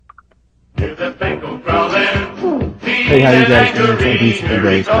Hey, how you guys doing? It's Abuse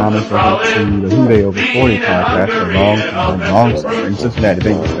Rays Thomas. Welcome to the Who Dey Over 40 podcast for long-suffering Cincinnati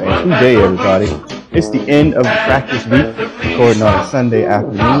Bengals fans. Who Dey, everybody? It's the end of the practice week, recording on a Sunday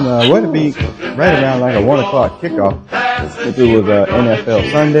afternoon. What would be right around like a 1 o'clock kickoff if it was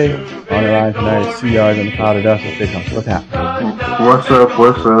NFL Sunday. On the line tonight is CRs and the Powder Dust. What's happening? What's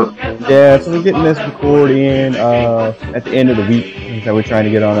up? Yeah, so we're getting this recorded in at the end of the week. So we're trying to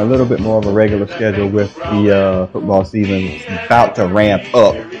get on a little bit more of a regular schedule with the football season. It's about to ramp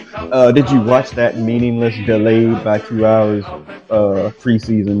up. Did you watch that meaningless, delayed by 2 hours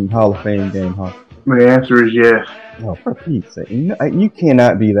preseason Hall of Fame game, huh? The answer is yes. Oh, for Pete's sake. You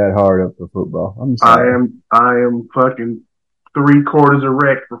cannot be that hard up for football. I'm sorry. I am fucking 3/4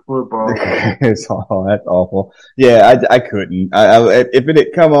 erect for football. That's awful. Yeah, I couldn't. If it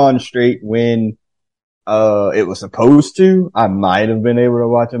had come on straight when it was supposed to, I might have been able to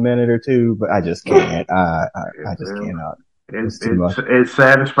watch a minute or two, but I just can't. I just cannot. It's too much. It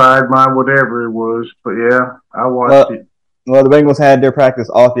satisfied my whatever it was, but yeah, I watched it. Well, the Bengals had their practice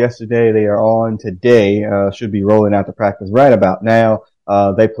off yesterday. They are on today. Should be rolling out the practice right about now.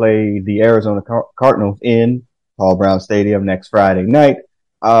 They play the Arizona Cardinals in Paul Brown Stadium next Friday night.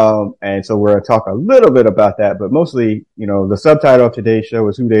 And so we're going to talk a little bit about that, but mostly, the subtitle of today's show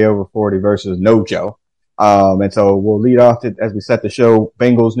is Who Dey Over 40 versus No Joe. And so we'll lead off as we set the show,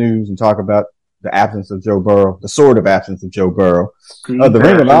 Bengals news, and talk about the absence of Joe Burrow, the sort of absence of Joe Burrow. The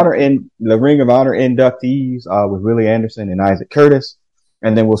Ring of Honor inductees, with Willie Anderson and Isaac Curtis.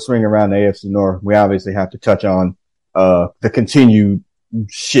 And then we'll swing around the AFC North. We obviously have to touch on, the continued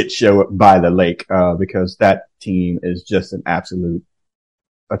shit show by the lake, because that team is just an absolute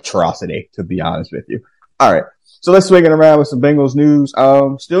atrocity, to be honest with you. All right. So let's swing it around with some Bengals news.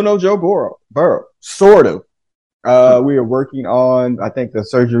 Still no Joe Burrow. Sort of. We are working on, I think the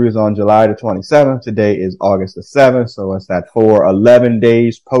surgery is on July the 27th. Today is August the 7th. So it's that 11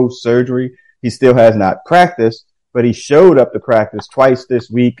 days post surgery. He still has not practiced, but he showed up to practice twice this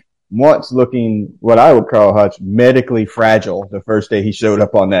week. Once looking what I would call, Hutch, medically fragile the first day he showed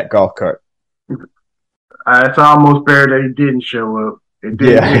up on that golf cart. It's almost fair that he didn't show up.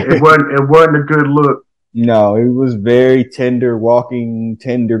 It wasn't a good look. No, he was very tender walking,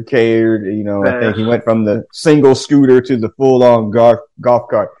 tender cared. I think he went from the single scooter to the full on golf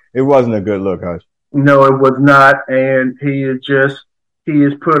cart. It wasn't a good look, Hutch. No, it was not. And he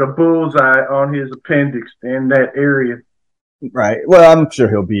has put a bullseye on his appendix in that area. Right. Well, I'm sure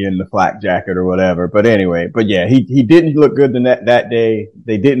he'll be in the flak jacket or whatever. But anyway, he didn't look good that day.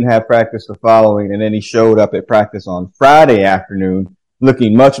 They didn't have practice the following, and then he showed up at practice on Friday afternoon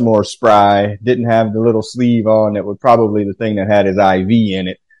looking much more spry. Didn't have the little sleeve on that was probably the thing that had his IV in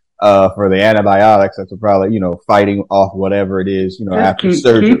it, for the antibiotics. That's probably, fighting off whatever it is, after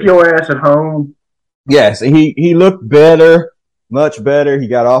surgery. Keep your ass at home. Yes. He looked better. Much better. He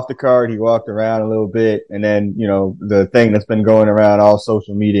got off the cart. He walked around a little bit. And then, the thing that's been going around all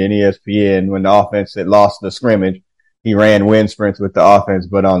social media and ESPN, when the offense had lost the scrimmage, he ran wind sprints with the offense,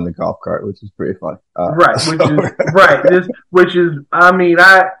 but on the golf cart, which is pretty funny.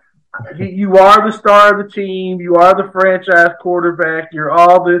 You are the star of the team. You are the franchise quarterback. You're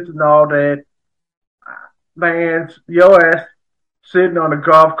all this and all that. Man, your ass sitting on a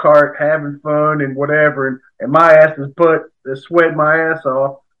golf cart having fun and whatever, and my ass is sweating my ass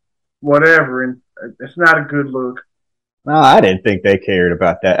off, whatever, and it's not a good look. No, I didn't think they cared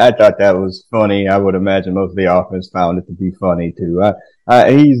about that. I thought that was funny. I would imagine most of the offense found it to be funny too.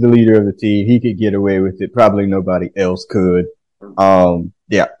 He's the leader of the team. He could get away with it. Probably nobody else could.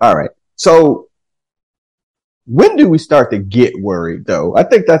 Yeah. All right. So when do we start to get worried though? I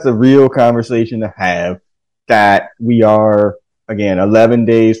think that's a real conversation to have, that we are, again, 11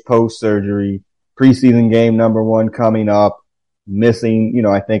 days post surgery, preseason game number 1 coming up, missing,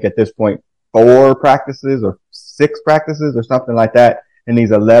 I think at this point, 4 practices or 6 practices or something like that in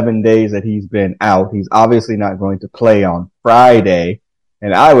these 11 days that he's been out. He's obviously not going to play on Friday,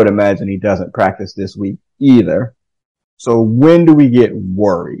 and I would imagine he doesn't practice this week either. So when do we get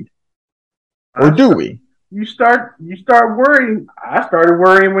worried? Or do we? You start worrying. I started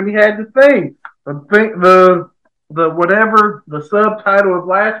worrying when he had the thing. The whatever the subtitle of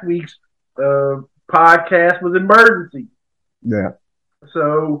last week's podcast was emergency. Yeah.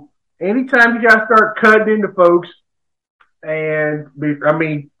 So anytime you gotta start cutting into folks, and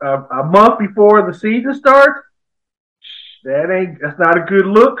a month before the season starts, that's not a good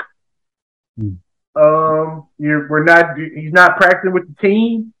look. He's not practicing with the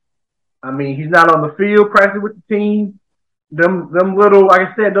team. He's not on the field practicing with the team. Them little, like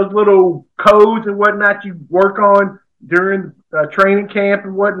I said, those little codes and whatnot you work on during training camp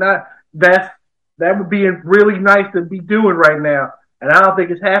and whatnot, that would be really nice to be doing right now, and I don't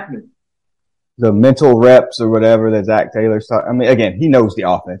think it's happening. The mental reps or whatever that Zach Taylor's talking. I mean, again, he knows the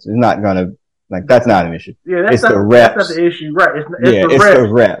offense. It's not gonna that's not an issue. Yeah, it's the reps. That's not the issue, right? It's the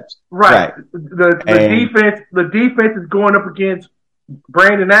reps. Right. The defense is going up against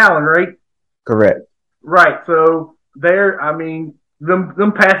Brandon Allen, right? Correct. Right. So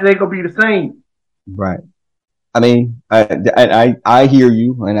them passes ain't gonna be the same. Right. I mean, I hear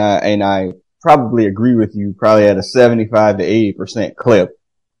you, and I probably agree with you, probably at a 75 to 80% clip.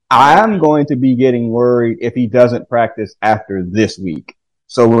 I'm going to be getting worried if he doesn't practice after this week.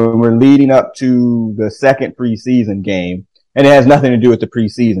 So when we're leading up to the second preseason game, and it has nothing to do with the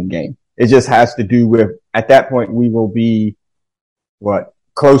preseason game. It just has to do with, at that point, we will be,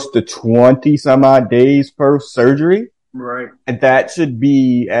 close to 20 some odd days post surgery. Right. And that should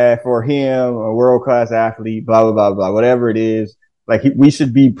be, for him, a world-class athlete, blah, blah, blah, blah, whatever it is. We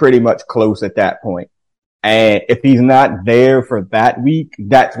should be pretty much close at that point. And if he's not there for that week,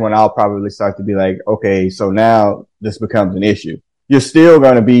 that's when I'll probably start to be like, okay, so now this becomes an issue. You're still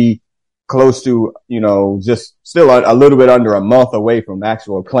going to be close to, just still a little bit under a month away from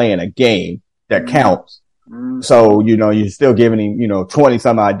actual playing a game that counts. Mm-hmm. So, you're still giving him, 20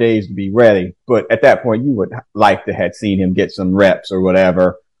 some odd days to be ready. But at that point, you would like to have seen him get some reps or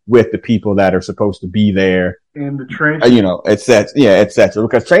whatever with the people that are supposed to be there. In the trenches. Et cetera.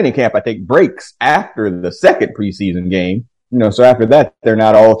 Because training camp, I think, breaks after the second preseason game. So after that, they're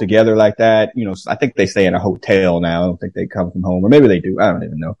not all together like that. I think they stay in a hotel now. I don't think they come from home, or maybe they do. I don't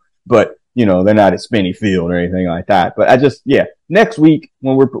even know. But, they're not at Spinney Field or anything like that. But next week,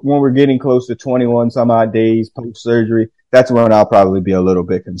 when we're getting close to 21 some odd days post surgery, that's when I'll probably be a little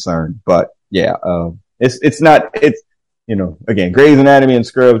bit concerned. But again, Grey's Anatomy and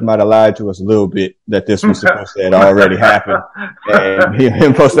Scrubs might have lied to us a little bit that this was supposed to have already happened. And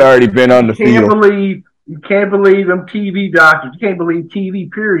him supposed to already been on the field. You can't believe them TV doctors. You can't believe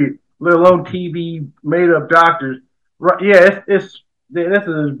TV, period, let alone TV made-up doctors. Right? Yeah, this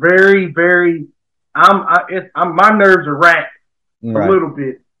is very, very. My nerves are racked a little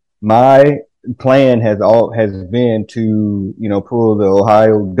bit. My plan has been to pull the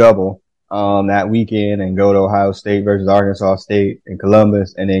Ohio double that weekend and go to Ohio State versus Arkansas State and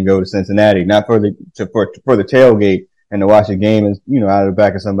Columbus, and then go to Cincinnati, not for the tailgate and to watch the game out of the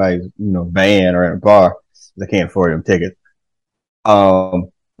back of somebody's van or in a bar. I can't afford them tickets. I'm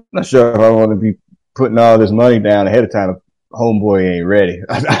not sure if I want to be putting all this money down ahead of time if homeboy ain't ready.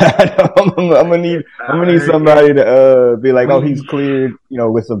 I'm gonna need somebody to be like, oh, he's cleared,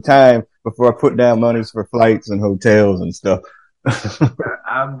 with some time before I put down monies for flights and hotels and stuff. That's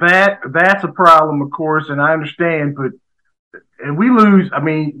a problem, of course, and I understand, but and we lose. I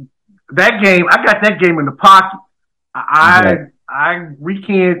mean, that game, I got that game in the pocket. We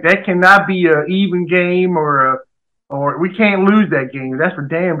can't. That cannot be an even game, or we can't lose that game. That's for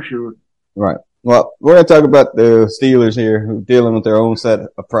damn sure. Right. Well, we're going to talk about the Steelers here, who are dealing with their own set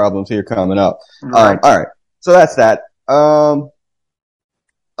of problems here coming up. Right. All right. So that's that. Other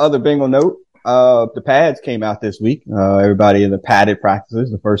Bengal note. The pads came out this week. Everybody in the padded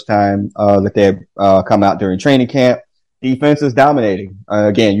practices, the first time that they have come out during training camp. Defense is dominating.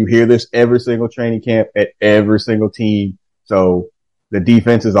 Again, you hear this every single training camp at every single team. So the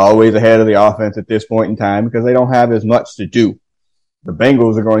defense is always ahead of the offense at this point in time because they don't have as much to do. The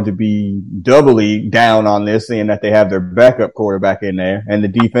Bengals are going to be doubly down on this, seeing that they have their backup quarterback in there, and the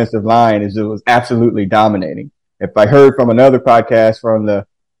defensive line was absolutely dominating. If I heard from another podcast from the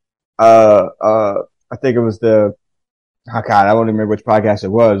I think it was I don't remember which podcast it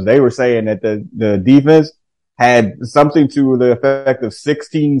was. They were saying that the defense had something to the effect of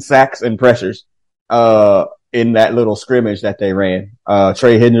 16 sacks and pressures, in that little scrimmage that they ran.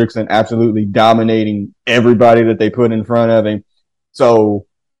 Trey Hendrickson absolutely dominating everybody that they put in front of him. So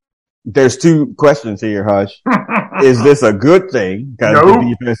there's two questions here, Hush. Is this a good thing? Because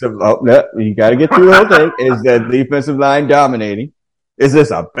the defensive, you got to get through the whole thing. Is the defensive line dominating? Is this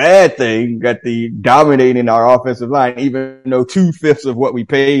a bad thing that the dominating our offensive line, even though 2/5 of what we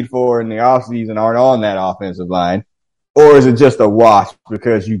paid for in the offseason aren't on that offensive line? Or is it just a wash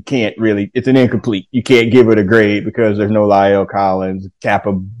because you can't really, it's an incomplete. You can't give it a grade because there's no La'el Collins,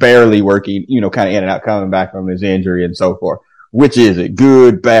 Kappa barely working, kind of in and out, coming back from his injury and so forth. Which is it?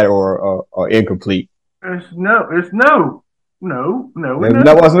 Good, bad, or incomplete? It's no.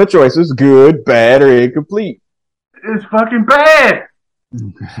 That wasn't a choice. It's good, bad, or incomplete. It's fucking bad.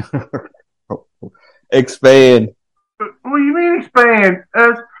 Expand. What do you mean expand?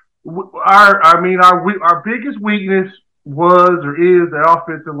 Our biggest weakness was or is the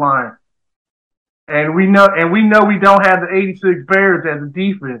offensive line, and we know we don't have the '86 Bears as a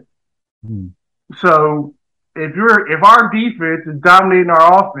defense. So if our defense is dominating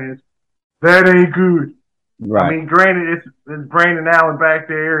our offense, that ain't good. Right. I mean, granted, it's Brandon Allen back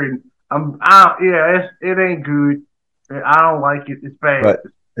there, and it ain't good. I don't like it. It's bad. But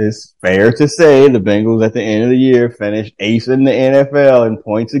it's fair to say the Bengals at the end of the year finished eighth in the NFL in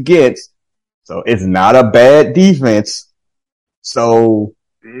points against. So it's not a bad defense. So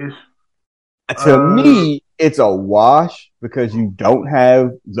to me, it's a wash because you don't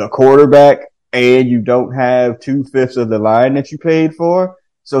have the quarterback and you don't have 2/5 of the line that you paid for.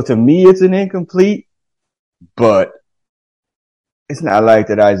 So to me, it's an incomplete, but it's not like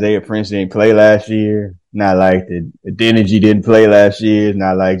that Isaiah Prince didn't play last year. Not like that Adeniji didn't play last year.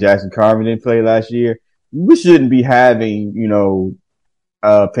 Not like Jackson Carman didn't play last year. We shouldn't be having,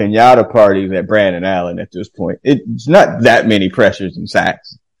 pinata parties at Brandon Allen at this point. It's not that many pressures and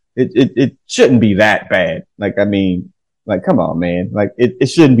sacks. It shouldn't be that bad. Come on, man. It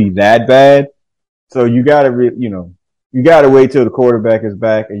shouldn't be that bad. So you gotta wait till the quarterback is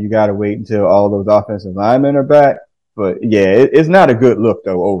back and you gotta wait until all those offensive linemen are back. But yeah, it's not a good look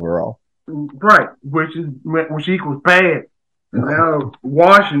though overall. Right, which equals bad. Now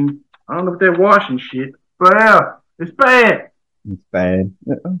washing, I don't know if they're washing shit, but it's bad. It's bad.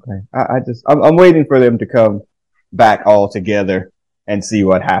 Okay, I'm waiting for them to come back all together and see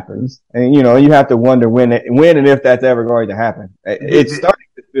what happens. And you have to wonder when and if that's ever going to happen. It's starting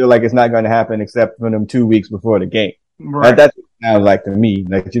to feel like it's not going to happen except for them 2 weeks before the game. Right. That's what it sounds like to me.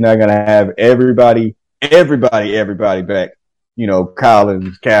 Like you're not going to have everybody back.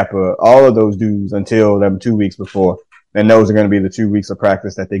 Collins, Kappa, all of those dudes until them 2 weeks before. And those are going to be the 2 weeks of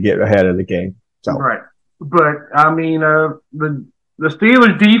practice that they get ahead of the game. So. Right. But, I mean, the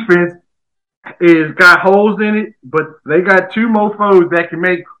Steelers defense got holes in it, but they got two mofos that can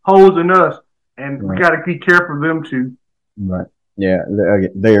make holes in us. And we got to be careful of them too. Right. Yeah.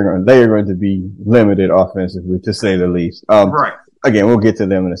 They are going to be limited offensively, to say the least. Right. Again, we'll get to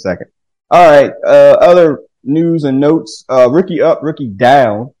them in a second. All right. Other news and notes, rookie up, rookie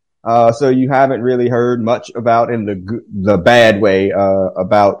down. So you haven't really heard much about in the bad way,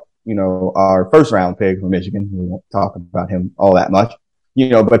 about, our first round pick from Michigan. We won't talk about him all that much,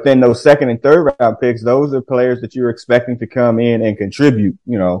 but then those second and third round picks, those are players that you're expecting to come in and contribute,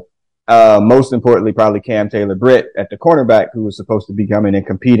 most importantly, probably Cam Taylor-Britt at the cornerback, who was supposed to be coming and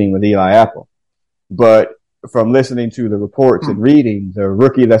competing with Eli Apple. But from listening to the reports and reading, the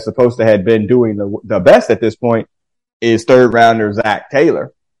rookie that's supposed to have been doing the best at this point is third rounder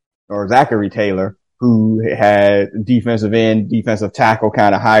Zachary Taylor, who had defensive end, defensive tackle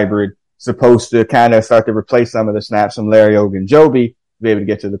kind of hybrid, supposed to kind of start to replace some of the snaps from Larry Ogunjobi to be able to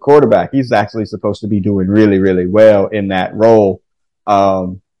get to the quarterback. He's actually supposed to be doing really, really well in that role.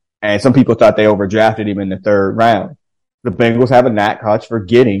 And some people thought they overdrafted him in the third round. The Bengals have a knack for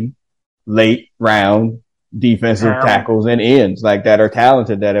getting late round defensive tackles and ends like that are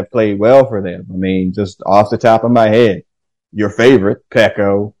talented, that have played well for them. I mean, just off the top of my head, your favorite,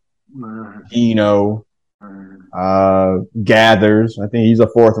 Pecco, Dino, Gathers. I think he's a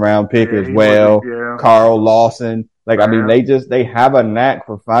fourth round pick as well. Carl Lawson. They have a knack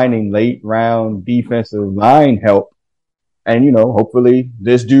for finding late round defensive line help. And, hopefully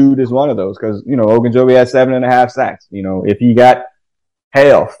this dude is one of those because, Ogunjobi had 7.5 sacks. If he got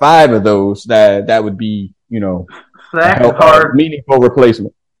 5 of those, that would be, Sacks is hard. Meaningful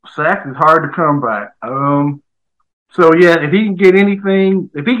replacement. Sacks is hard to come by. So yeah, if he can get anything,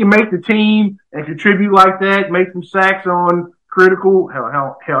 if he can make the team and contribute like that, make some sacks on critical,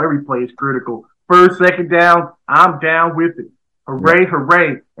 hell, every play is critical. First, second down, I'm down with it. Hooray,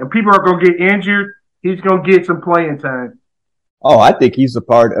 hooray. And people are going to get injured. He's going to get some playing time. Oh, I think he's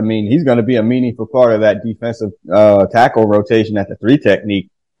he's going to be a meaningful part of that defensive, tackle rotation at the 3 technique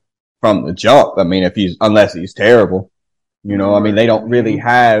from the jump. Unless he's terrible, they don't really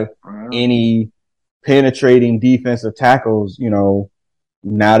have any penetrating defensive tackles, now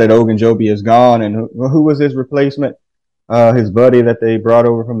that Ogunjobi is gone. And who was his replacement? His buddy that they brought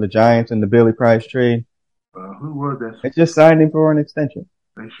over from the Giants in the Billy Price trade. Who was that? They just signed him for an extension.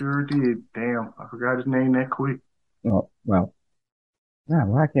 They sure did. Damn, I forgot his name that quick. Oh, well.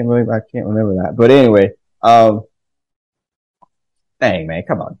 I can't remember that. But anyway, dang man,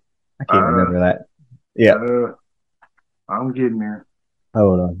 come on. I can't remember that. Yeah. I'm getting there.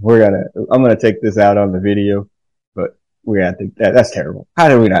 Hold on. I'm gonna take this out on the video, but that's terrible. How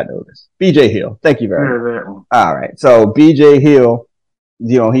did we not know this? BJ Hill. Thank you very much. All right. So BJ Hill,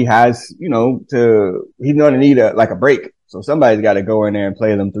 he has, he's going to need a break. So somebody's got to go in there and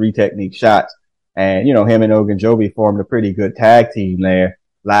play them 3 technique shots. And, him and Ogunjobi formed a pretty good tag team there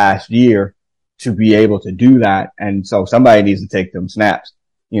last year to be able to do that. And so somebody needs to take them snaps.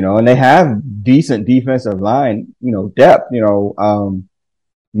 and they have decent defensive line, depth,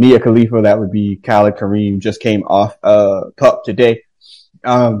 Mia Khalifa, that would be Khalid Kareem, just came off, pup today.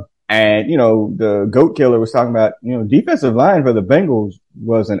 And, the GOAT Killer was talking about, defensive line for the Bengals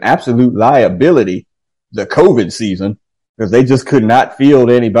was an absolute liability the COVID season because they just could not field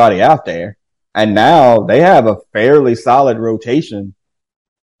anybody out there. And now they have a fairly solid rotation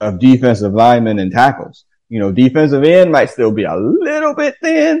of defensive linemen and tackles. Defensive end might still be a little bit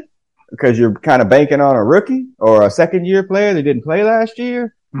thin because you're kind of banking on a rookie or a second year player that didn't play last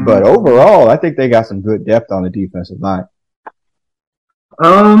year. Mm-hmm. But overall, I think they got some good depth on the defensive line.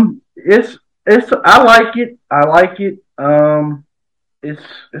 I like it.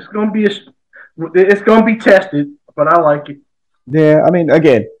 It's gonna be tested, but I like it. Yeah, I mean,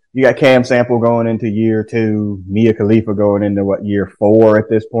 again, you got Cam Sample going into year 2, Mia Khalifa going into year 4 at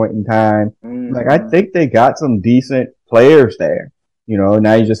this point in time. Mm-hmm. I think they got some decent players there.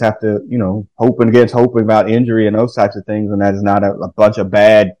 Now you just have to, hoping about injury and those types of things, and that is not a bunch of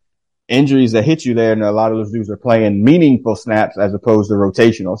bad injuries that hit you there, and a lot of those dudes are playing meaningful snaps as opposed to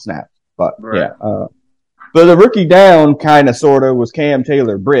rotational snaps. But right. Yeah, but the rookie down kind of sort of was Cam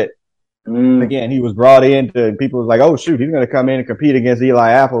Taylor-Britt. Again, he was brought in to people was like, oh shoot, he's going to come in and compete against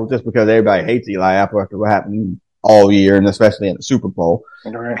Eli Apple just because everybody hates Eli Apple after what happened all year and especially in the Super Bowl.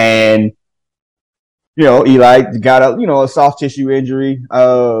 Right. And Eli got a soft tissue injury,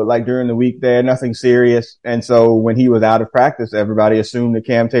 during the week there, nothing serious. And so when he was out of practice, everybody assumed that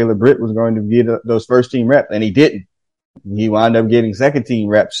Cam Taylor-Britt was going to get those first team reps, and he didn't. He wound up getting second team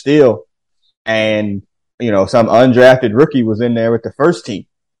reps still. And, some undrafted rookie was in there with the first team.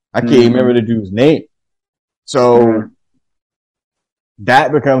 I can't remember the dude's name. So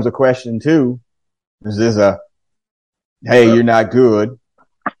that becomes a question too. Is this hey, you're not good.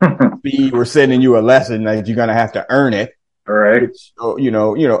 B, we're sending you a lesson that you're going to have to earn it. All right. So,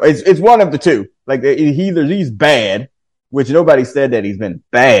 it's one of the two. Either he's bad, which nobody said that he's been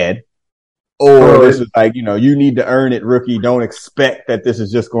bad, or this is you need to earn it, rookie. Don't expect that this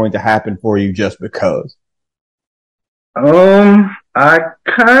is just going to happen for you just because. I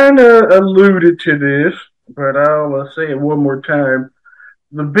kind of alluded to this, but I'll say it one more time.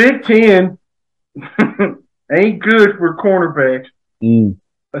 The Big Ten ain't good for cornerbacks.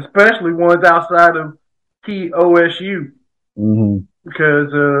 Especially ones outside of key OSU. Mm-hmm.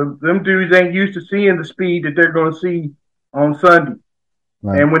 Because them dudes ain't used to seeing the speed that they're going to see on Sunday.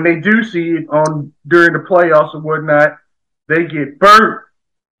 Right. And when they do see it during the playoffs and whatnot, they get burnt.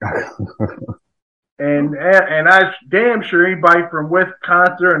 and I damn sure anybody from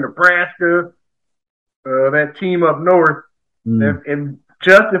Wisconsin or Nebraska, that team up north, if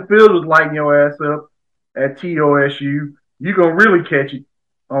Justin Fields was lighting your ass up at TOSU, you're going to really catch it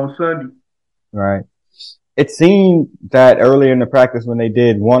on Sunday. Right. It seemed that earlier in the practice when they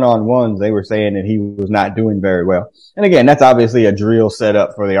did one-on-ones, they were saying that he was not doing very well. And again, that's obviously a drill set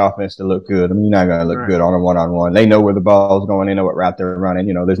up for the offense to look good. I mean, you're not going to look good on a one-on-one. They know where the ball's going. They know what route they're running.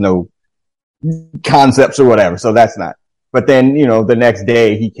 There's no concepts or whatever. So that's not. But then, the next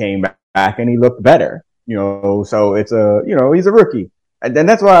day he came back and he looked better. So it's he's a rookie. And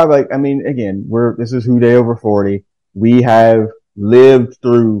that's why again, this is Who Dey Over 40. We have lived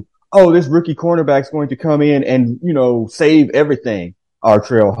through, this rookie cornerback's going to come in and, save everything.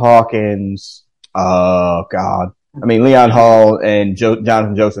 Artrell Hawkins, Leon Hall and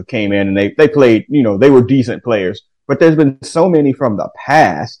Jonathan Joseph came in and they played, they were decent players. But there's been so many from the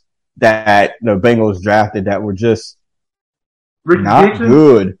past that the Bengals drafted that were just not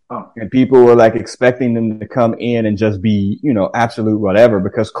good. Oh. And people were expecting them to come in and just be, absolute whatever,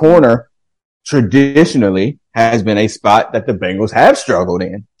 because corner traditionally has been a spot that the Bengals have struggled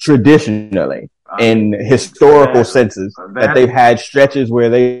in traditionally in historical senses, that they've had stretches where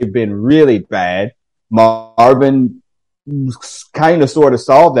they've been really bad. Marvin kind of sort of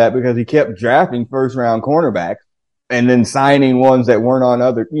solved that because he kept drafting first round cornerbacks and then signing ones that weren't on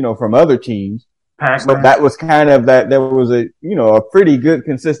other, from other teams. So that was kind of that there was a pretty good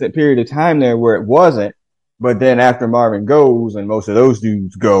consistent period of time there where it wasn't. But then after Marvin goes and most of those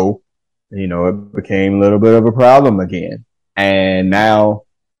dudes go, it became a little bit of a problem again. And now,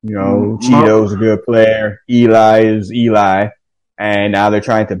 Cheeto's a good player. Eli is Eli. And now they're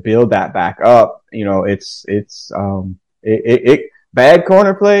trying to build that back up. Bad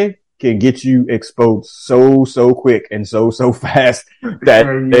corner play can get you exposed so quick and so fast that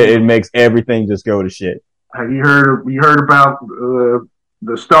it makes everything just go to shit. Have you heard about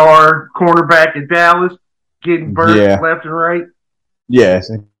the star cornerback in Dallas getting burnt left and right? Yes.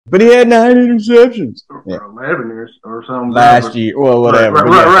 But he had 9 interceptions. Yeah. 11 or something. Last year. Well, whatever.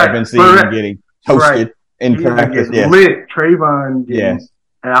 Right. I've been seeing him getting toasted in practice. Yes. Lit. Trayvon. Yes.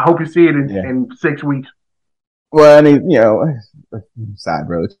 And I hope you see it in 6 weeks. Well, I mean, side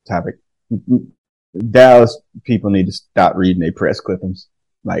road topic. Dallas people need to stop reading their press clippings,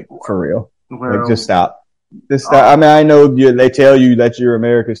 like for real. Like just stop. Just stop. I mean, I know they tell you that you're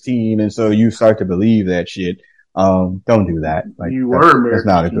America's team, and so you start to believe that shit. Don't do that. Like that's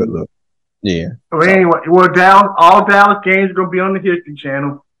not a good look. Yeah. Well, anyway, all Dallas games are gonna be on the History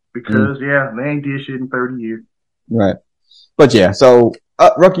Channel because they ain't did shit in 30 years. Right. But yeah, so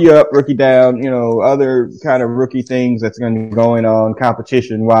rookie up, rookie down. Other kind of rookie things that's going on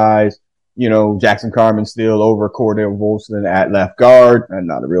competition wise. Jackson Carman's still over Cordell Volson at left guard, and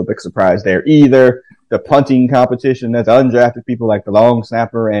not a real big surprise there either. The punting competition, that's undrafted people like the long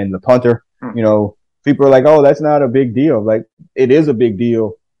snapper and the punter. People are like, oh, that's not a big deal. Like, it is a big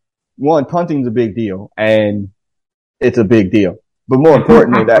deal. One, punting's a big deal, and it's a big deal. But more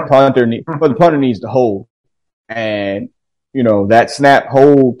importantly, the punter needs to hold. And, that snap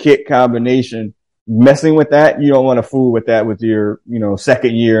hold kick combination, messing with that, you don't want to fool with that with your,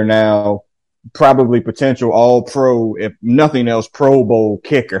 second year now, probably potential all pro, if nothing else, Pro Bowl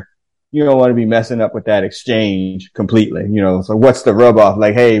kicker. You don't want to be messing up with that exchange completely, so what's the rub off?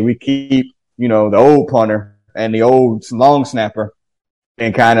 Like, hey, we keep, the old punter and the old long snapper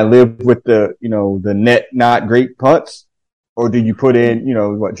and kind of live with the, the net not great punts? Or do you put in,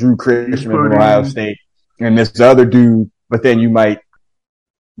 Drew Chrisman from Ohio State and this other dude, but then you might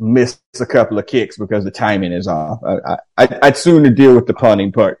miss a couple of kicks because the timing is off. I'd sooner deal with the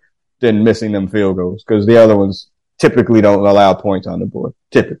punting part than missing them field goals because the other ones typically don't allow points on the board.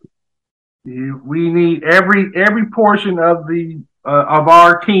 Typically, we need every portion of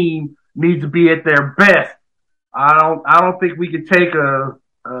our team needs to be at their best. I don't think we could take a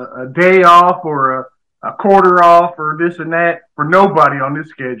day off or a quarter off or this and that for nobody on this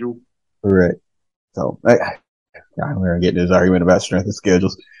schedule. Correct. So I'm going to get this argument about strength of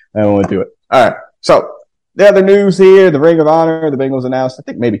schedules. I don't want to do it. All right. So the other news here, the Ring of Honor, the Bengals announced, I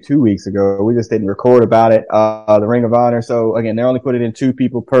think maybe 2 weeks ago. We just didn't record about it. The Ring of Honor. So again, they're only putting in 2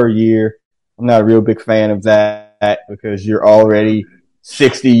 people per year. I'm not a real big fan of that because you're already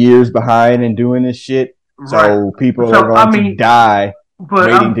 60 years behind in doing this shit. So people are going to die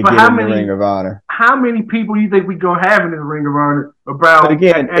waiting to get in the Ring of Honor. How many people do you think we're going to have in the Ring of Honor? About,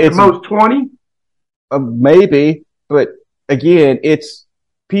 again, at the most 20? Maybe, but again, it's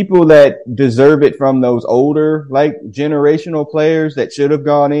people that deserve it from those older, like generational players that should have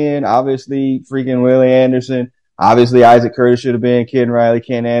gone in. Obviously, freaking Willie Anderson. Obviously, Isaac Curtis should have been. Ken Riley,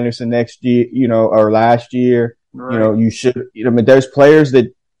 Ken Anderson next year, or last year. Right. You should. There's players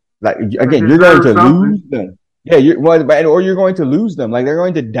that, like, again, you're going to lose them. Yeah, or you're going to lose them. Like, they're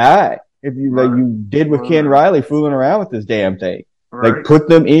going to die if you like you did with Ken Riley fooling around with this damn thing. Right. Like, put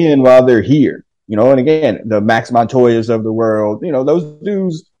them in while they're here. And again, the Max Montoyas of the world, those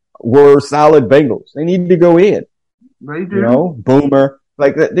dudes were solid Bengals. They need to go in. They do. Boomer,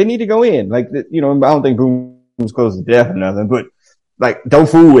 like they need to go in. Like, I don't think Boomer's close to death or nothing, but like, don't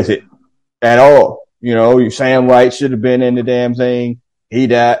fool with it at all. Sam White should have been in the damn thing. He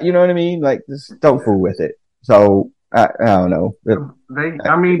died. You know what I mean? Like, just don't fool with it. So I don't know.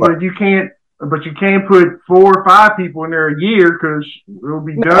 But you can't. But you can't put 4 or 5 people in there a year because it'll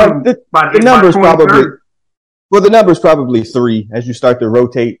be done by the numbers probably. Well, the number's probably 3 as you start to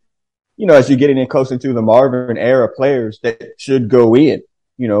rotate. As you're getting in closer to the Marvin era players that should go in.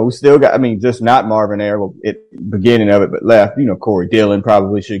 We still got. Just not Marvin era at the beginning of it, but left. Corey Dillon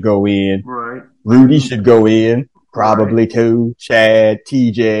probably should go in. Right. Rudy should go in probably too. Chad,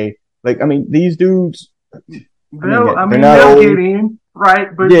 TJ. These dudes. They'll get in.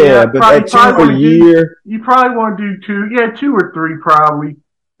 Right, but but at 2 a year, you probably want to do 2 or 3 probably,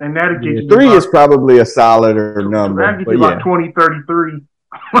 and that'll get you 3 is probably a solider number. That'll get you about 20, 33,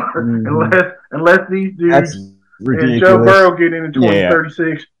 unless these dudes and Joe Burrow get in 20,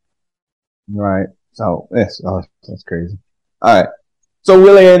 36. Right. So that's crazy. All right. So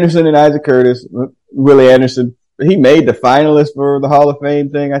Willie Anderson and Isaac Curtis. Willie Anderson, he made the finalist for the Hall of Fame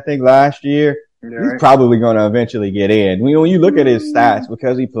thing, I think, last year. Yeah. He's probably going to eventually get in. When you look at his stats,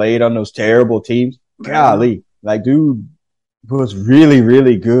 because he played on those terrible teams, golly, like, dude was really,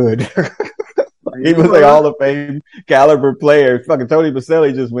 really good. He was like Hall of Fame caliber player. Fucking Tony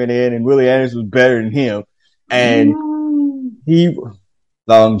Baselli just went in, and Willie Anderson was better than him. And he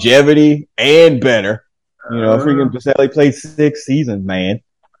longevity and better. Freaking Baselli played 6 seasons, man.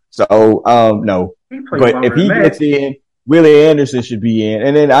 So, no. But if he gets in, Willie Anderson should be in.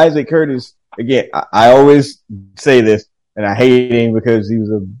 And then Isaac Curtis, again, I always say this, and I hate him because he was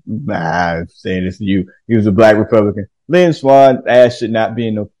I'm saying this to you. He was a black Republican. Lynn Swann ass should not be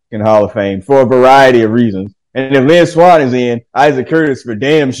in the Hall of Fame for a variety of reasons. And if Lynn Swann is in, Isaac Curtis for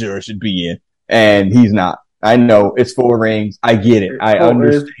damn sure should be in. And he's not. I know it's 4 rings. I get it. I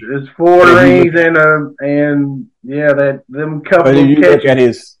understand. It's 4 rings and that them couple. But if you look at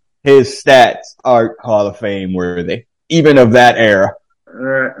his stats are Hall of Fame worthy, even of that era.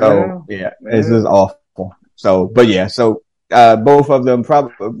 So this is awful. So, but yeah, so both of them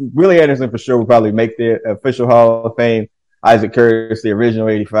probably. Willie Anderson for sure will probably make the official Hall of Fame. Isaac Curtis, the original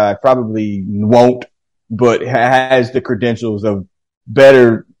 85, probably won't, but has the credentials of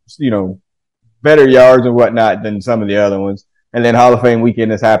better yards and whatnot than some of the other ones. And then Hall of Fame weekend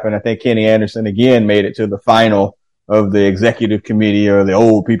has happened. I think Kenny Anderson again made it to the final of the executive committee or the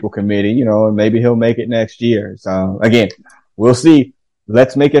old people committee, and maybe he'll make it next year. So again, we'll see.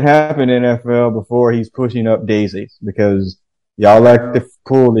 Let's make it happen, NFL, before he's pushing up daisies, because y'all like to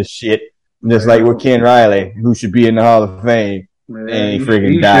pull this shit. Just like with Ken Riley, who should be in the Hall of Fame, and he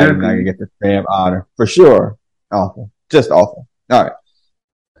freaking died and not gonna get the damn honor. For sure. Awful. Just awful. All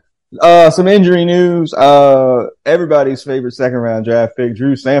right. Some injury news. Everybody's favorite second round draft pick,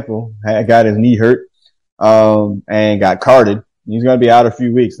 Drew Sample, got his knee hurt, and got carted. He's going to be out a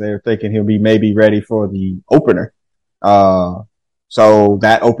few weeks. They're thinking he'll be maybe ready for the opener. So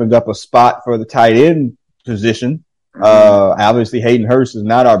that opens up a spot for the tight end position. Obviously Hayden Hurst is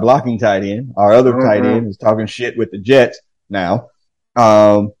not our blocking tight end. Our other tight end is talking shit with the Jets now.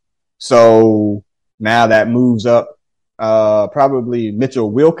 So now that moves up, probably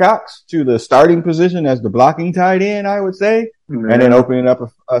Mitchell Wilcox to the starting position as the blocking tight end, I would say. And then opening up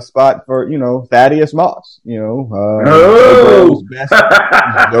a spot for, Thaddeus Moss, Joe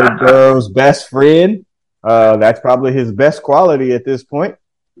Burrow's best friend. That's probably his best quality at this point.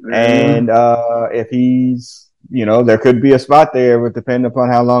 And, if he's, there could be a spot there, but depending upon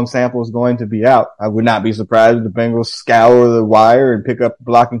how long Sample is going to be out. I would not be surprised if the Bengals scour the wire and pick up a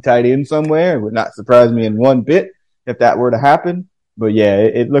blocking tight end somewhere. It would not surprise me in one bit if that were to happen. But yeah,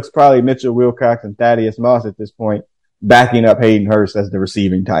 it looks probably Mitchell Wilcox and Thaddeus Moss at this point, backing up Hayden Hurst as the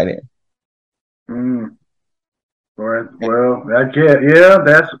receiving tight end. Well,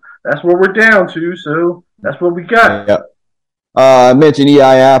 that's what we're down to. So that's what we got. Yep. I mentioned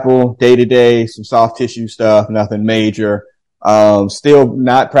E.I. Apple, day-to-day, some soft tissue stuff, nothing major. Still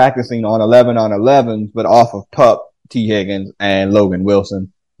not practicing on 11-on-11s, but off of Pup, T. Higgins, and Logan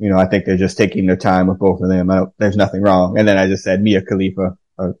Wilson. I think they're just taking their time with both of them. There's nothing wrong. And then I just said Mia Khalifa,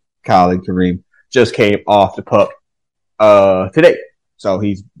 a colleague, Kareem, just came off the Pup, today. So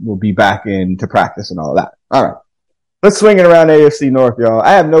will be back into practice and all that. All right. Let's swing it around AFC North, y'all.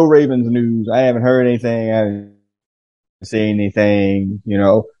 I have no Ravens news. I haven't heard anything. I haven't seen anything,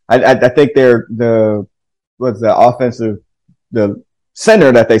 I think they're the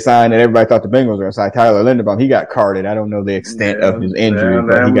center that they signed that everybody thought the Bengals were going to sign, Tyler Linderbaum. He got carted. I don't know the extent of his injury,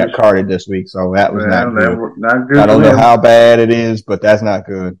 but he got carted this week. So that was not good. I don't know how bad it is, but that's not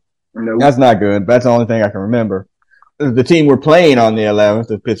good. Nope. That's not good. That's the only thing I can remember. The team we're playing on the 11th,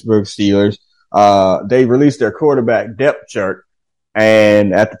 the Pittsburgh Steelers, they released their quarterback depth chart,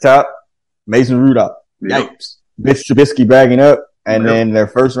 and at the top, Mason Rudolph. Yep. Yikes. Mitch Trubisky bagging up, and then their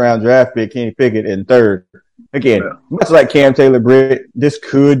first round draft pick, Kenny Pickett, in third. Again, much like Cam Taylor-Britt, this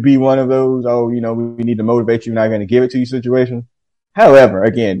could be one of those, we need to motivate you, not going to give it to you situation. However,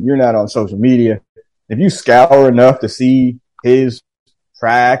 again, you're not on social media. If you scour enough to see his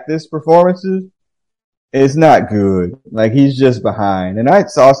practice performances, it's not good. Like, he's just behind. And I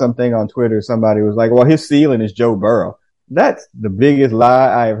saw something on Twitter. Somebody was like, well, his ceiling is Joe Burrow. That's the biggest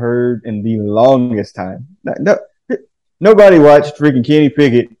lie I have heard in the longest time. Nobody watched freaking Kenny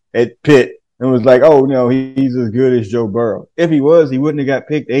Pickett at Pitt and was like, he's as good as Joe Burrow. If he was, he wouldn't have got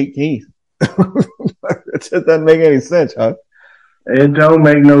picked 18th. It just doesn't make any sense, huh? It don't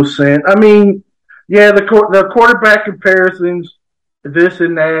make no sense. I mean, the quarterback comparisons, this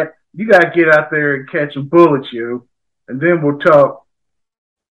and that, you got to get out there and catch a bullet, and then we'll talk.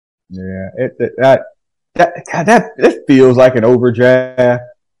 Yeah, that feels like an overdraft.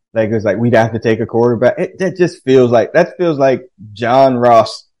 Like, it's like we'd have to take a quarterback. That feels like John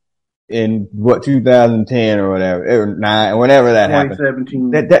Ross in 2010 or whatever, or 9, whenever that happened.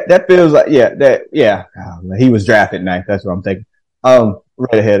 2017. That feels like, he was drafted 9th. That's what I'm thinking.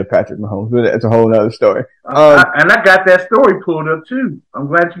 Right ahead of Patrick Mahomes, but that's a whole nother story. And I got that story pulled up too. I'm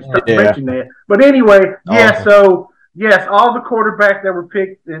glad you mentioned that. But anyway, so yes, all the quarterbacks that were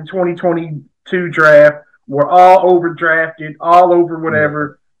picked in 2022 draft were all overdrafted, all over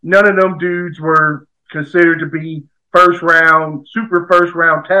whatever. None of them dudes were considered to be super first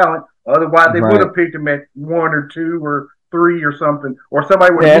round talent. Otherwise, they would have picked him at 1 or 2 or 3 or something, or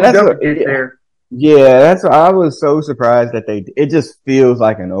somebody would have moved up to get there. Yeah, I was so surprised that it just feels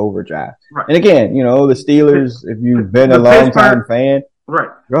like an overdraft. Right. And again, the Steelers, if you've been a long time fan, right.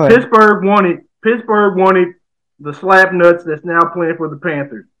 Go ahead. Pittsburgh wanted the slap nuts that's now playing for the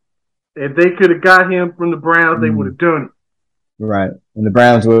Panthers. If they could have got him from the Browns, they would have done it. Right. And the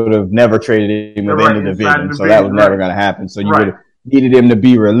Browns would have never traded him within the division, so that was never going to happen. So you would have needed him to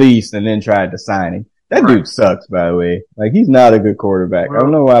be released and then tried to sign him. That dude sucks, by the way. Like, he's not a good quarterback. Well, I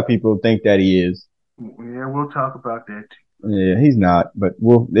don't know why people think that he is. Yeah, we'll talk about that too. Yeah, he's not, but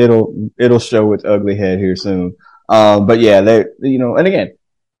it'll show its ugly head here soon. But yeah, and again,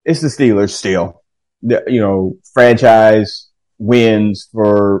 it's the Steelers still. Franchise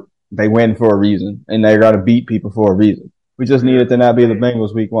they win for a reason, and they're going to beat people for a reason. We just need it to not be the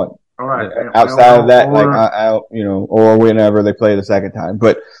Bengals week 1. All right. Outside of that, or whenever they play the second time.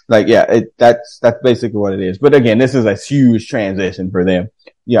 But that's basically what it is. But again, this is a huge transition for them.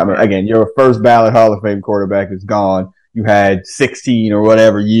 Yeah, I mean, again, your first ballot Hall of Fame quarterback is gone. You had 16 or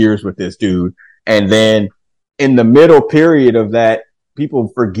whatever years with this dude. And then in the middle period of that,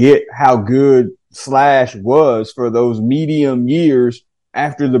 people forget how good Slash was for those medium years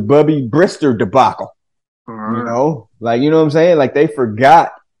after the Bubby Brister debacle. You know what I'm saying? Like, they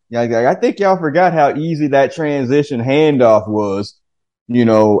forgot. I think y'all forgot how easy that transition handoff was,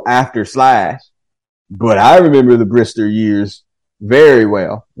 after Slash. But I remember the Brister years very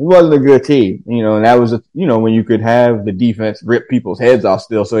well. It wasn't a good team, and that was when you could have the defense rip people's heads off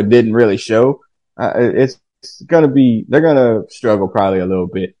still, so it didn't really show. They're gonna struggle probably a little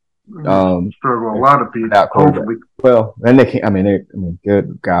bit. Struggle a lot of people. Hopefully. Well, and they can't.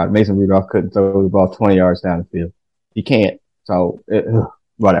 Good God, Mason Rudolph couldn't throw the ball 20 yards down the field. He can't. So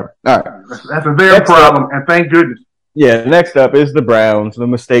whatever. All right, that's a their problem, and thank goodness. Yeah. Next up is the Browns. The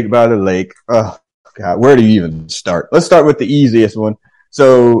mistake by the lake. Oh God, where do you even start? Let's start with the easiest one.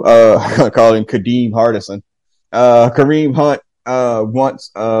 So I'm gonna call him Kadeem Hardison. Kareem Hunt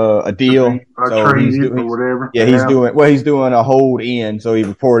wants a deal. He's doing a hold in, so he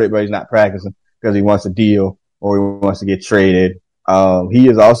reported, but he's not practicing because he wants a deal or he wants to get traded. He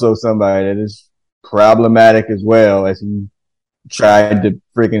is also somebody that is problematic as well, as he tried to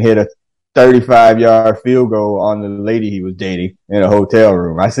freaking hit a 35-yard field goal on the lady he was dating in a hotel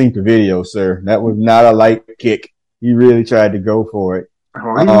room. I seen the video, sir. That was not a light kick. He really tried to go for it.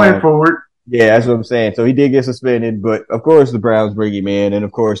 He went for it. Yeah, that's what I'm saying. So he did get suspended, but of course the Browns bring him in, and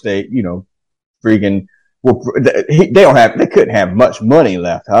of course they, they couldn't have much money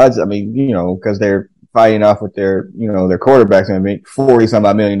left. I mean, because they're fighting off with their quarterback's going to make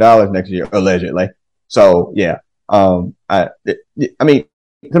 $40-some-odd million next year, allegedly. So yeah, I mean,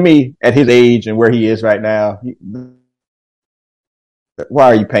 to me, at his age and where he is right now, why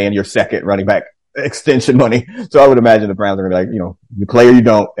are you paying your second running back extension money? So I would imagine the Browns are going to be like, you play or you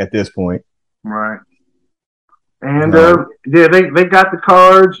don't at this point. Right. And, they got the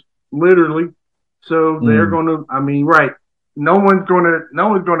cards, literally. So they're going to, right. No one's going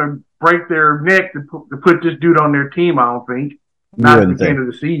to break their neck to put this dude on their team, I don't think. Not at the end of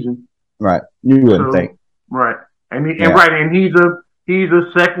the season. Right. You wouldn't think. Right. And he's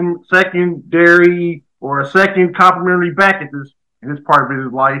a secondary or a second complimentary back in this part of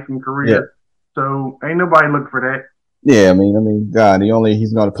his life and career. Yeah. So ain't nobody looking for that. Yeah, I mean, God,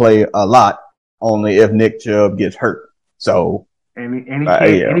 he's going to play a lot only if Nick Chubb gets hurt. So and he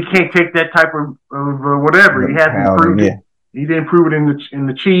can't take that type of whatever. He hasn't proved it. He didn't prove it in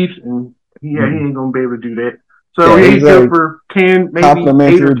the Chiefs, and he ain't going to be able to do that. So he's good for 10, maybe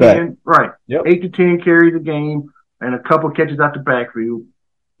 8 or 10. Back. Right. Yep. 8 to 10 carries a game and a couple catches out the backfield.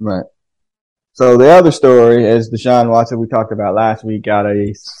 Right. So the other story is Deshaun Watson, we talked about last week, got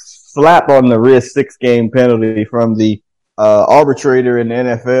a slap on the wrist 6-game penalty from the arbitrator in the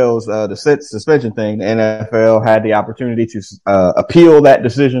NFL's the suspension thing. The NFL had the opportunity to appeal that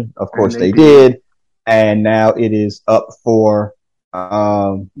decision. Of course they did. And now it is up for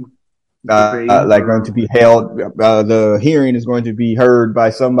going to be held. The hearing is going to be heard by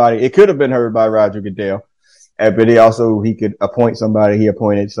somebody. It could have been heard by Roger Goodell. But he could appoint somebody. He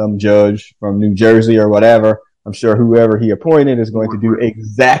appointed some judge from New Jersey or whatever. I'm sure whoever he appointed is going to do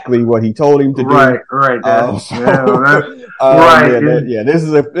exactly what he told him to do. Right. Right. Yeah. This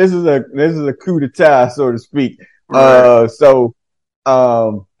is a coup d'etat, so to speak. Right.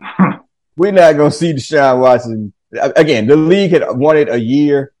 We're not going to see Deshaun Watson again. The league had wanted a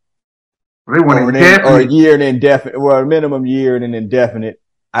year. They wanted a year and indefinite, a minimum year and an indefinite.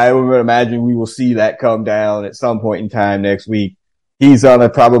 I would imagine we will see that come down at some point in time next week. He's gonna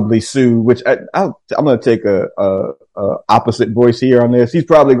probably sue, which I'm gonna take a opposite voice here on this. He's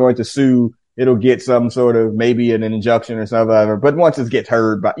probably going to sue. It'll get some sort of maybe an injunction or something, but once it gets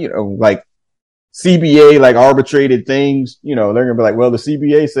heard by, CBA like arbitrated things, they're gonna be like, well, the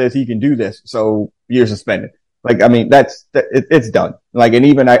CBA says he can do this, so you're suspended. Like, I mean, it's done. Like, and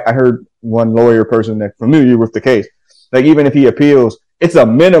even I heard one lawyer person that's familiar with the case. Like, even if he appeals, it's a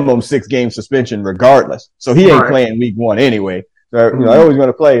minimum 6-game suspension regardless. So he ain't playing week 1 anyway. So, I always going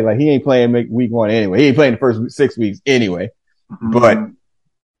to play. Like, he ain't playing week 1 anyway. He ain't playing the first 6 weeks anyway. But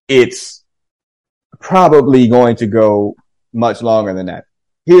it's probably going to go much longer than that.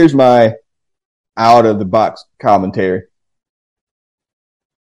 Here's my out of the box commentary.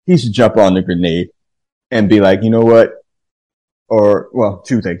 He should jump on the grenade and be like, you know what? Or, well,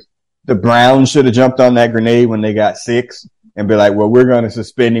 2 things. The Browns should have jumped on that grenade when they got 6 and be like, well, we're going to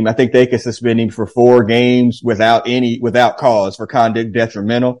suspend him. I think they could suspend him for 4 games without cause for conduct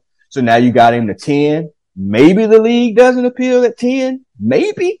detrimental. So now you got him to 10. Maybe the league doesn't appeal at 10.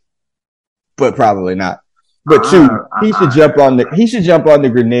 Maybe, but probably not. But 2, he should jump on the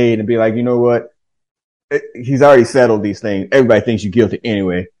grenade and be like, you know what? He's already settled these things. Everybody thinks you're guilty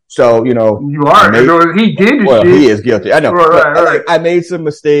anyway. So, you are. He did. Well, he is guilty. I know. Right. I made some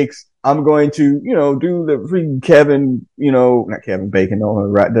mistakes. I'm going to, do the freaking Kevin, not Kevin Bacon,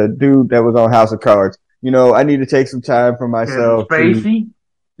 the dude that was on House of Cards. I need to take some time for myself. Spacey?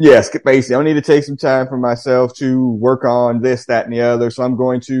 Yes, Spacey. I need to take some time for myself to work on this, that, and the other. So I'm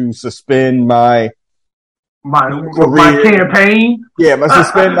going to suspend my campaign. Yeah,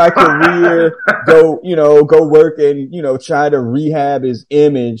 suspend my career, go work and, try to rehab his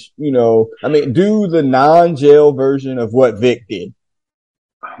image, do the non-jail version of what Vic did.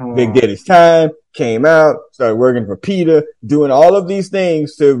 Vic did his time, came out, started working for PETA, doing all of these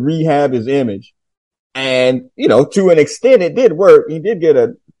things to rehab his image. And, to an extent it did work. He did get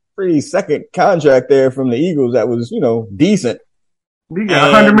a pretty second contract there from the Eagles that was, decent. He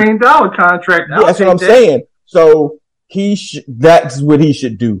got $100 million contract. That's what I'm saying. So that's what he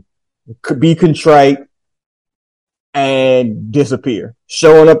should do. Be contrite and disappear.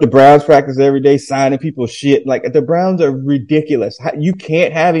 Showing up to Browns practice every day, signing people's shit. Like, the Browns are ridiculous. You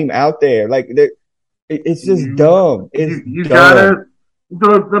can't have him out there. Like, it's just dumb. It's dumb.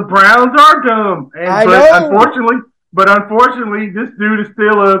 The Browns are dumb. I know. Unfortunately, this dude is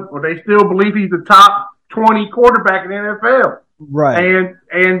they still believe he's the top 20 quarterback in the NFL. Right.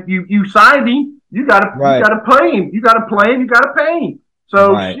 And you signed him. You gotta play him. You gotta play him. You gotta pay him.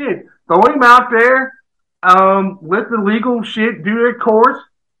 So shit, throw him out there. Let the legal shit do their course.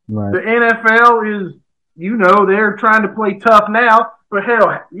 Right. The NFL is, they're trying to play tough now, but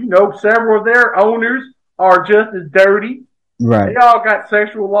hell, several of their owners are just as dirty. Right. They all got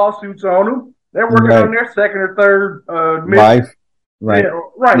sexual lawsuits on them. They're working on their second or third life. Right. Yeah,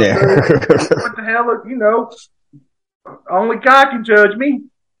 right. Yeah. So, what the hell? Only God can judge me.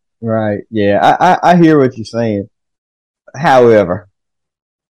 Right. Yeah. I hear what you're saying. However,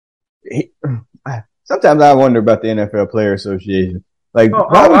 sometimes I wonder about the NFL Player Association. Like,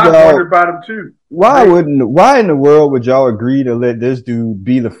 I wonder about them too. Why in the world would y'all agree to let this dude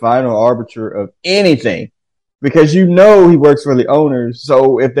be the final arbiter of anything? Because he works for the owners.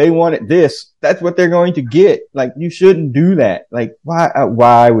 So if they wanted this, that's what they're going to get. Like, you shouldn't do that. Like,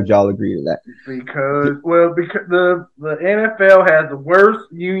 why would y'all agree to that? Because the NFL has the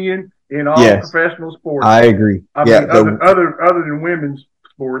worst union in all professional sports. I agree. Other than women's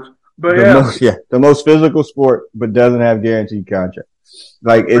sports. But the most physical sport, but doesn't have guaranteed contract.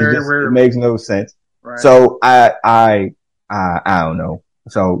 Like, it makes no sense. Right. So I don't know.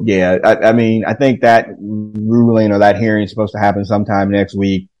 So yeah, I think that ruling or that hearing is supposed to happen sometime next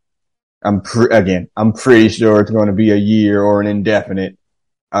week. I'm pretty sure it's going to be a year or an indefinite,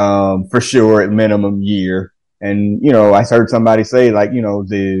 for sure at minimum year. And, I heard somebody say like,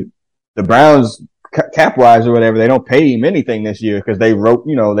 the Browns cap wise or whatever, they don't pay him anything this year because they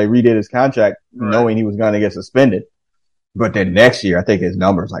redid his contract knowing he was going to get suspended. But then next year, I think his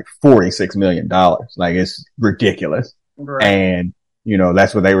number is like $46 million. Like, it's ridiculous. Right. And,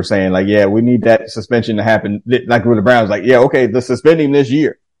 that's what they were saying. Like, yeah, we need that suspension to happen. Like with the Browns, like, yeah, okay, let's suspend him this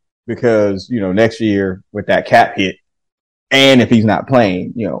year because, next year with that cap hit and if he's not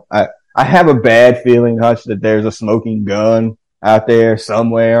playing, I have a bad feeling, Hutch, that there's a smoking gun out there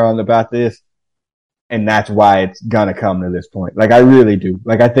somewhere about this. And that's why it's gonna come to this point. Like, I really do.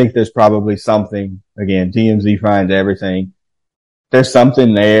 Like, I think there's probably something, again, TMZ finds everything. There's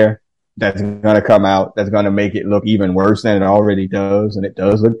something there that's gonna come out that's gonna make it look even worse than it already does. And it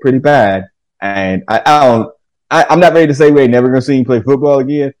does look pretty bad. And I'm not ready to say we ain't never gonna see him play football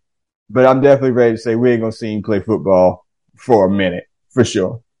again, but I'm definitely ready to say we ain't gonna see him play football for a minute, for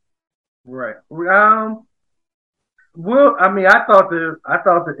sure. Right. Well, I thought the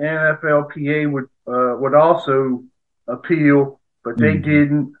NFLPA would also appeal, but they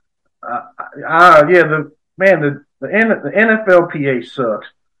didn't. The NFLPA sucks.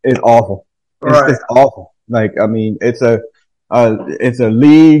 It's awful. It's Right. just awful. Like, I mean, it's a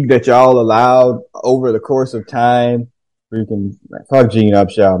league that y'all allowed over the course of time. Freaking fuck Gene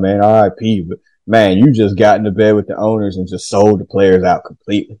Upshaw, man. R.I.P. But man, you just got into bed with the owners and just sold the players out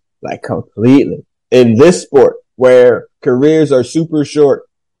completely. Like completely. In this sport where careers are super short,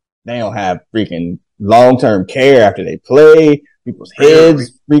 they don't have freaking long-term care after they play. People's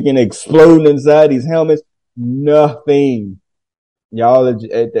heads freaking exploding inside these helmets. Nothing. Y'all are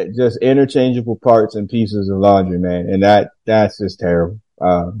just interchangeable parts and pieces of laundry, man. And that's just terrible.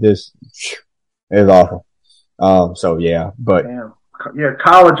 This is awful. So yeah, but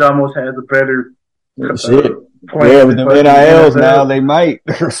college almost has a better shit. plan. Yeah, with the NILs now, they might.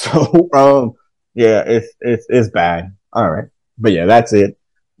 So, yeah, it's bad. All right. But yeah, that's it.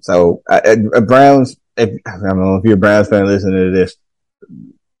 So, Browns, I don't know if you're a Browns fan listening to this,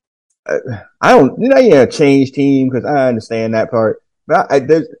 you're not gonna change team because I understand that part. But I ain't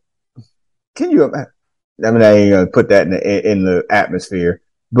gonna put that in the atmosphere.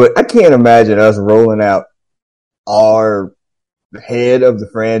 But I can't imagine us rolling out our head of the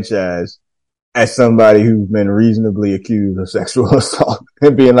franchise as somebody who's been reasonably accused of sexual assault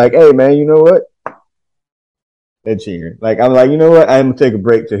and being like, "Hey, man, you know what?" And cheering. Like, I'm like, you know what? I'm gonna take a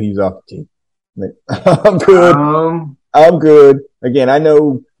break till he's off the team. Like, I'm good. I'm good. Again, I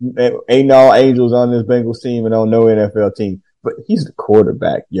know ain't all angels on this Bengals team and on no NFL team, but he's the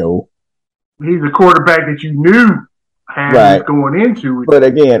quarterback, yo. He's the quarterback that you knew had going into it. But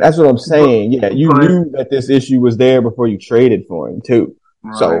again, that's what I'm saying. Yeah, you knew that this issue was there before you traded for him too.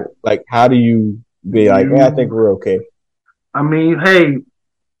 Right. So, like, how do you be like, I think we're okay? I mean, hey,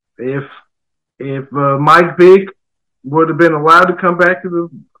 if Mike Vick would have been allowed to come back to the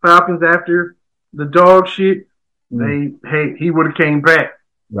Falcons after the dog shit, he would have came back.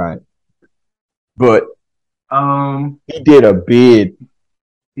 Right. But he did a bid,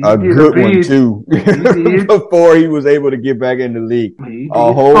 a good one too, before he was able to get back in the league. Here's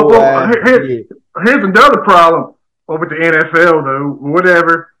another problem over the NFL though.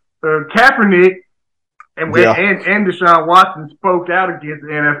 Whatever, Kaepernick and Deshaun Watson spoke out against the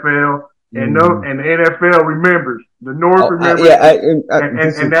NFL. And and the NFL remembers. The North remembers.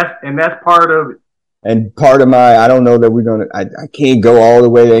 And that's part of it. And part of I don't know that I can't go all the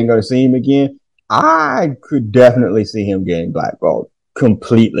way. They ain't going to see him again. I could definitely see him getting blackballed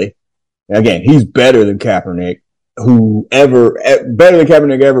completely. Again, he's better than Kaepernick, better than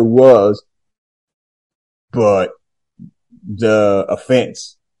Kaepernick ever was. But the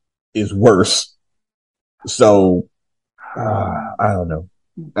offense is worse. So, I don't know.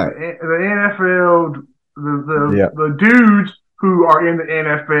 Right. The NFL, the dudes who are in the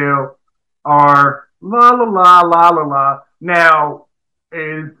NFL are la la la la la la. Now,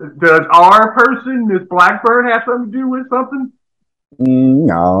 does our person, this Blackbird, have something to do with something?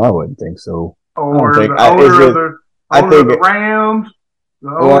 No, I wouldn't think so. Or the owner of the Rams,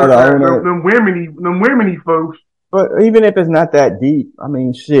 them women folks. But even if it's not that deep, I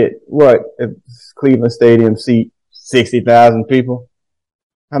mean, shit. What if Cleveland Stadium seat 60,000 people?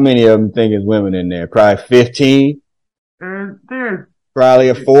 How many of them think it's women in there? Probably 15. There's probably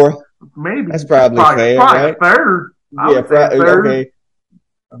a fourth. Maybe that's probably fair, right? Third. Yeah, third. Okay.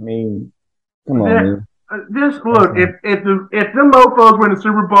 I mean, come on, man. Just look. If them mofos win the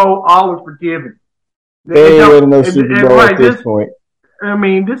Super Bowl, all is forgiven. They ain't winning no Super Bowl at this point. I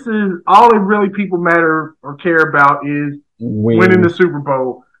mean, this is all that really people matter or care about is winning the Super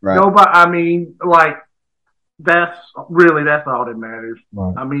Bowl. Right. Nobody. I mean, like. That's all that matters.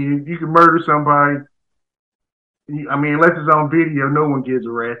 Right. I mean, you can murder somebody. I mean, unless it's on video, no one gives a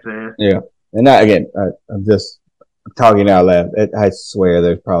rat's ass. Yeah. And I'm just talking out loud. I swear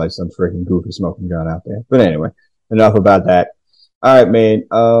there's probably some freaking goofy smoking gun out there. But anyway, enough about that. All right, man.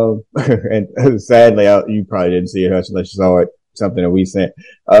 And sadly, you probably didn't see it, Hutch, unless you saw it. Something that we sent.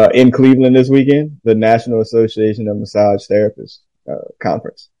 In Cleveland this weekend, the National Association of Massage Therapists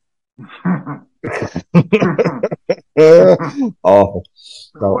conference. Awful.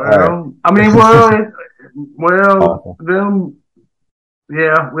 So, I mean, them.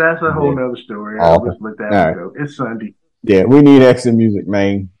 Yeah, that's a whole nother story. I'll just let that go. It's Sunday. Yeah, we need extra music,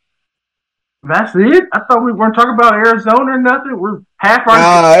 man. That's it? I thought we weren't talking about Arizona or nothing. We're half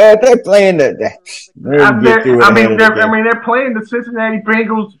they're playing that. They're playing the Cincinnati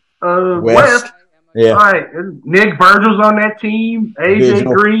Bengals West. Yeah. All right. Nick Virgil's on that team. AJ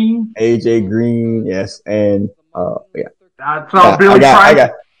Green. Yes. And yeah. I saw Billy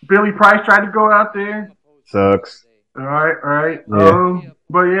Price. Billy Price tried to go out there. Sucks. All right. Yeah.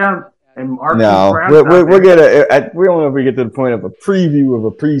 But yeah, And Marcus No, Brown. we're gonna. We don't know if we get to the point of a preview of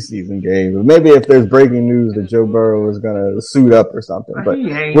a preseason game, but maybe if there's breaking news that Joe Burrow is gonna suit up or something. But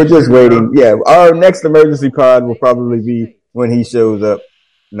we're just waiting. Yeah, our next emergency pod will probably be when he shows up,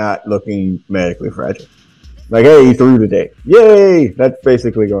 not looking medically fragile. Like, hey, he threw today. Yay! That's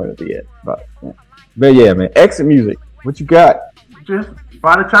basically going to be it. But yeah, man. Exit music. What you got? Just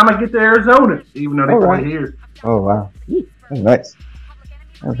by the time I get to Arizona, even though they play here. Oh wow, that's nice.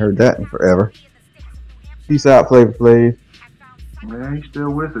 I haven't heard that in forever. Peace out, Flavor Flav. Man, he's still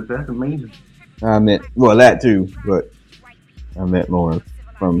with us. That's amazing. I meant, well, that too, but I meant more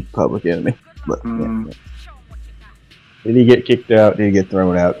from Public Enemy. But yeah. Did he get kicked out? Did he get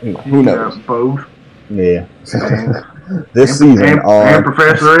thrown out? Who knows? Both. Yeah. This season, and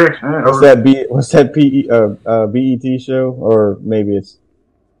Professor X. What's that BET show? Or maybe it's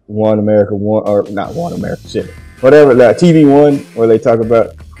One America One, or not One America, shit. Whatever, that TV One, where they talk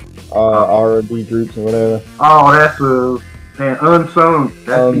about R&B groups and whatever. Oh, that's Unsung.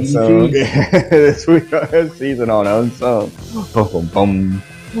 That's Unsung. This season on Unsung. Boom, boom.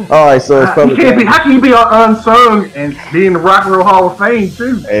 All right, so it's public. How can you be on Unsung and be in the Rock and Roll Hall of Fame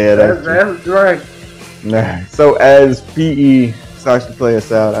too? Yeah, that's right. So as PE starts to play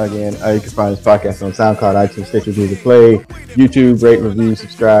us out again, you can find this podcast on SoundCloud, iTunes, Stitcher, Google Play, YouTube, rate, review,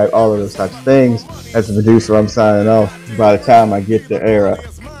 subscribe, all of those types of things. As a producer, I'm signing off. By the time I get the era,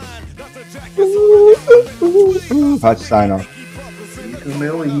 how'd you sign off?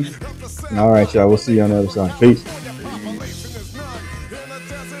 All right, y'all. We'll see you on the other side. Peace.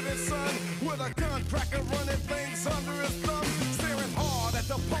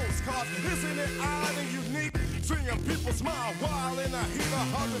 Smile while in a heat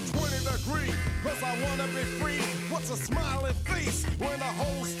 120 degrees. Cause I wanna be free. What's a smiling face when the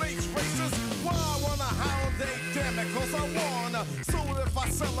whole state's racist? Why I wanna holiday, damn it, cause I wanna. So if I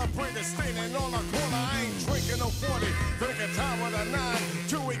celebrate it standing on a corner, I ain't drinking no 40. Drinking time with a 9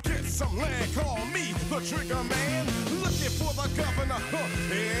 till we get some land. Call me the trigger man. Looking for the governor.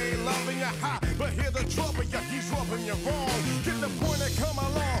 He ain't loving you high, but hear the trouble, yeah, he's rubbing you wrong. Get the point and come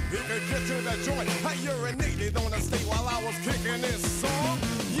along. He can get to the joint. I urinated on the stage while I was kicking this song.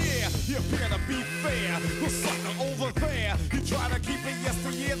 Yeah, you better be fair. The sucker over there, he tried to keep it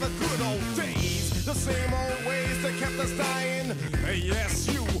yesteryear, the good old days. The same old ways that kept us dying. Yes,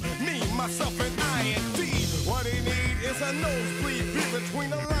 you, me, myself, and I&D. What he need is a nosebleed be between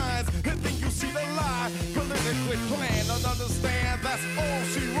the lines. And then you see the lie, politically planned. Don't understand, that's all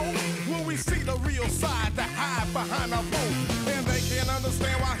she wrote. When we see the real side, the hide behind a vote. And they can't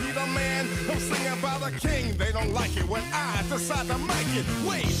understand why he the man. I'm singing about a king, they don't like it when I decide to make it.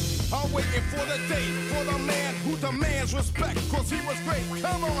 Wait, I'm waiting for the day, for the man who demands respect, cause he was great.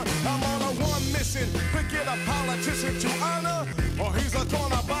 Come on, I'm on a one mission to get a politician to honor, or he's a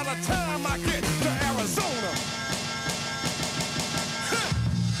goner by the time I get to Arizona.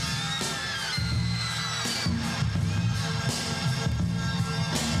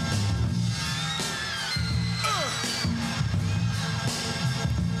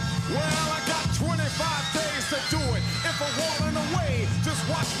 Well, I got 25 days to do it. If I'm walling away, just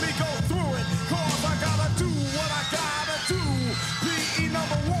watch me go through it. Cause I gotta do what I gotta do. PE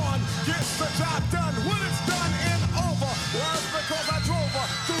number 1 gets the job done when it's done and over. Well, it's because I drove her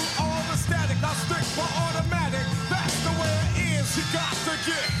through all the static. Now stick for automatic. That's the way it is. You got to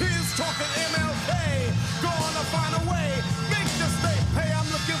get his talking MLK. Gonna find a way. Make this day. Hey, I'm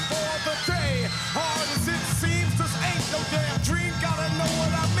looking for the day. Hard as it seems, this ain't no damn dream. Gotta know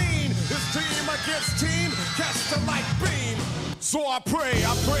what I mean. It's team against team, catch the light beam. So I pray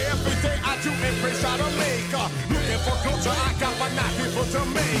every day I do and pray try to make looking for culture, I got my knife here for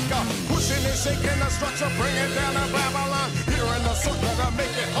Jamaica. Pushing and shaking the structure, bringing down the Babylon. Here in the circle to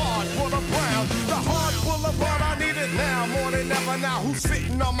make it hard for the brown. The heart full of blood, I need it now, more than ever now. Who's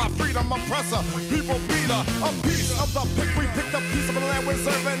sitting on my freedom oppressor? People beater, a piece of the pick. We picked a piece of the land we're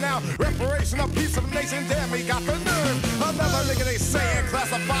serving now. Reparation, a piece of the nation, damn, we got the nerve. Another nigga they saying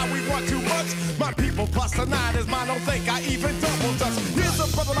classify, we want too much. My people plus the 9 is mine, don't think I even double dutch. Here's a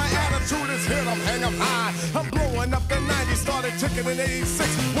brother, my attitude is hit, I'm hang up high. I'm blowing up the 90s, started ticking in 86.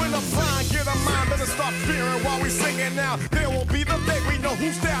 When I'm flying, get a mind, better stop fearing while we singing now. There will be the day we know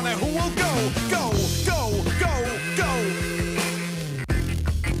who's down and who will go, go, go, go, go.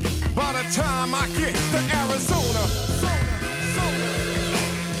 By the time I get to Arizona,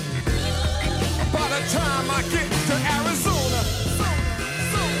 by the time I get